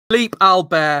Philippe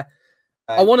Albert.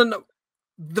 I want to know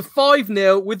the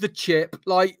 5-0 with the chip.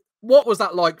 Like, what was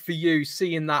that like for you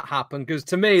seeing that happen? Because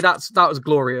to me, that was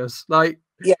glorious. Like,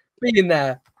 yeah, being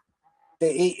there.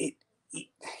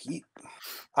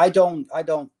 I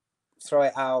don't throw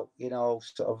it out, you know,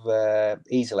 sort of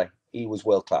easily. He was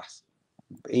world class.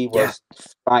 He was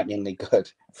frighteningly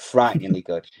good, frighteningly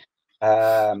good.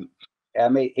 I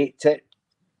mean,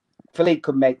 Philippe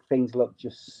could make things look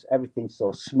just everything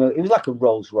so smooth. It was like a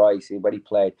Rolls Royce when he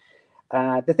played.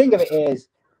 The thing of it is,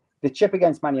 the chip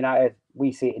against Man United,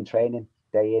 we see it in training,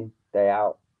 day in, day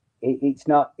out. It's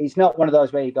not one of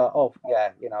those where you go, oh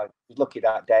yeah, you know, he was lucky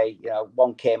that day, you know,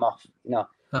 one came off, you know.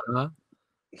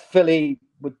 Philly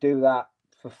would do that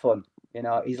for fun, you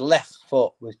know. His left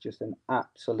foot was just an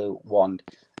absolute wand,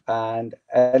 and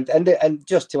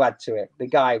just to add to it, the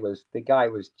guy was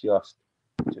just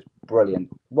brilliant.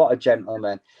 What a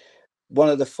gentleman! One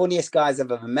of the funniest guys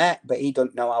I've ever met, but he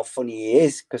don't know how funny he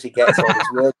is because he gets all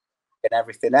his words and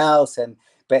everything else,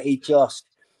 but he just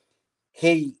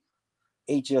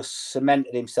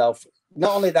cemented himself.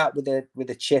 Not only that with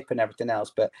the chip and everything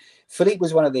else, but Philippe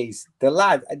was one of the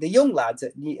young lads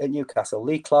at Newcastle,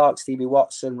 Lee Clark, Stevie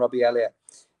Watson, Robbie Elliott.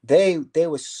 They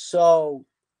were so,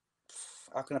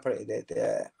 how can I put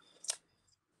it?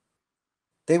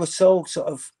 They were so sort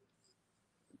of,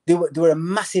 they were a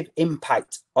massive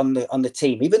impact on the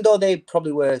team, even though they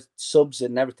probably were subs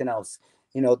and everything else.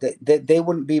 You know, they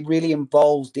wouldn't be really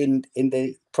involved in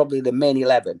probably the main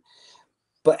 11.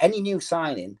 But any new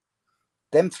signing,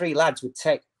 them three lads would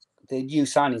take the new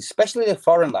signings, especially the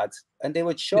foreign lads, and they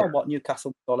would show them what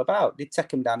Newcastle was all about. They'd take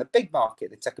them down the big market.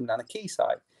 They'd take them down the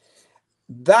quayside.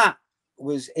 That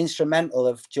was instrumental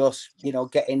of just, you know,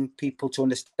 getting people to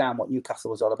understand what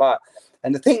Newcastle was all about.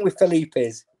 And the thing with Philippe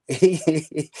is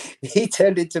he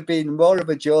turned into being more of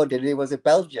a Jordan than he was a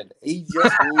Belgian. He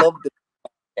just loved it.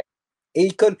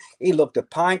 He loved a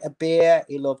pint of beer.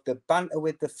 He loved the banter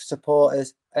with the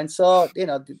supporters. And so, you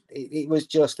know, it was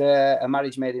just a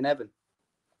marriage made in heaven.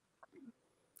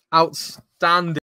 Outstanding.